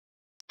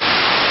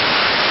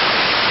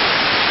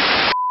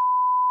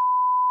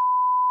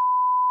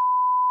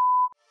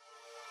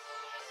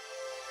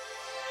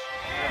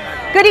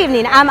Good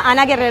evening, I'm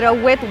Ana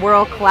Guerrero with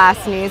World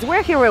Class News.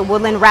 We're here with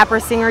Woodland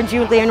rapper-singer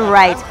Julian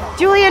Wright.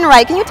 Julian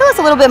Wright, can you tell us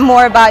a little bit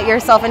more about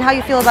yourself and how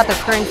you feel about the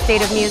current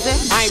state of music?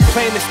 I ain't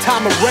playing this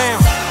time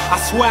around, I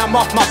swear I'm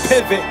off my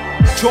pivot.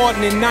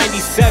 Jordan in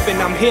 97,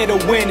 I'm here to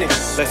win it,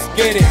 let's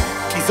get it.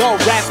 These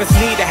old rappers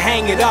need to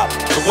hang it up,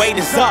 the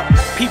weight is up.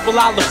 People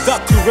I looked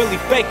up to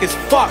really fake as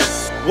fuck.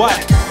 What?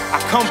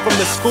 I come from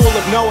the school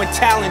of knowing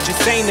talent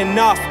just ain't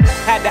enough.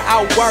 Had to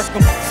outwork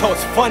them, so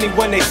it's funny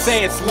when they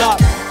say it's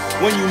luck.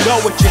 When you know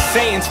what you're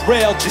saying's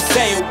real, just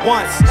say it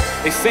once.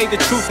 They say the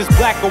truth is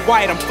black or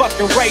white, I'm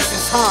fucking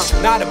racist,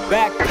 huh? Not a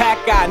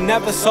backpack guy,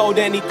 never sold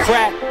any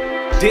crack.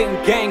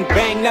 Didn't gang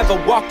bang, never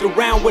walked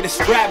around with a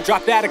strap.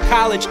 Dropped out of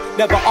college,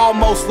 never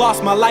almost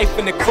lost my life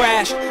in a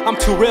crash. I'm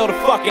too real to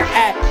fucking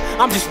act,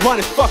 I'm just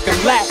running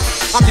fucking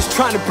laps. I'm just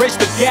trying to bridge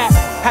the gap,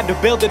 had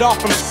to build it all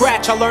from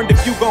scratch. I learned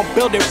if you gon'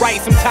 build it right,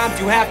 sometimes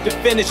you have to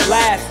finish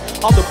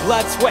last. All the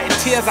blood, sweat and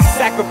tears I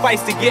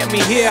sacrificed to get me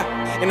here,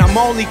 and I'm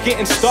only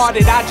getting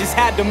started, I just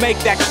had to make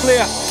that clear.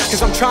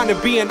 Cause I'm trying to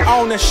be an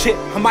owner, shit,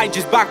 I might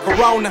just buy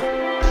Corona.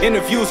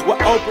 Interviews with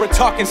Oprah,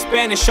 talking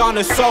Spanish on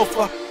the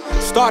sofa.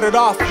 Started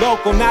off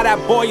local, now that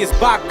boy is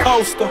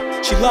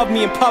bi-coastal. She loved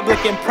me in public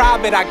and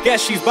private, I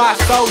guess she's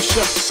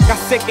bi-social. Got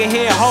sick of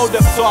hearing hold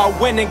up, so I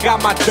went and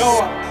got my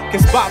door. Can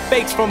spot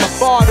fakes from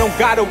afar, don't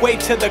gotta wait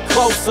till the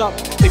close-up.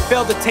 They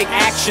fail to take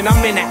action,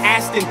 I'm in the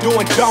Aston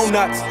doing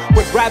donuts.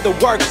 Would rather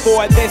work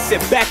for it than sit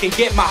back and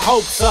get my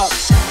hopes up.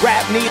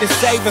 Rap need a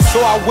saving,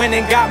 so I went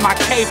and got my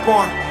cape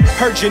on.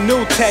 Heard your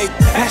new tape,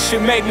 that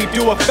shit made me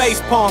do a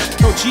facepalm.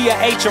 No G or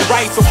H or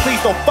right, so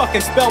please don't fucking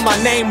spell my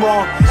name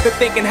wrong. They're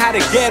thinking how to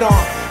get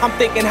on, I'm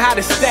thinking how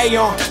to stay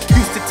on.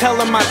 Used to tell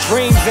them my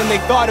dreams and they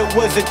thought it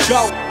was a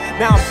joke.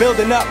 Now I'm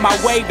building up my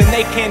wave and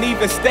they can't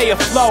even stay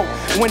afloat.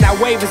 When that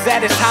wave is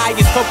at its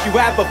highest, hope you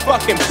have a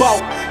fucking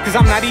boat. Cause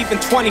I'm not even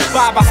 25,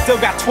 I still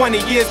got 20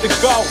 years to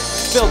go.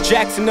 Phil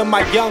Jackson to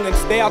my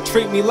youngins, they all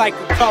treat me like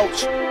a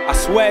coach. I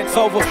swear it's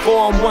over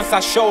for them once I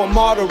show them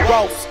all the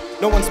ropes.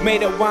 No one's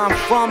made it where I'm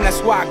from,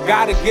 that's why I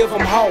gotta give them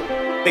hope.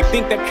 They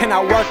think that can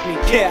outwork me,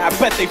 yeah, I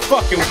bet they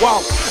fucking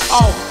won't.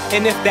 Oh,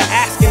 and if they're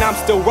asking, I'm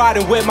still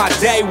riding with my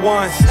day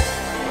ones.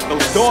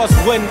 Those doors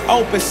wouldn't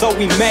open, so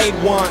we made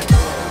one.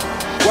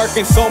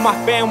 Working so my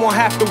fam won't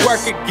have to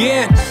work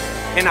again.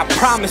 And I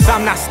promise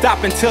I'm not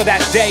stopping till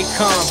that day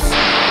comes.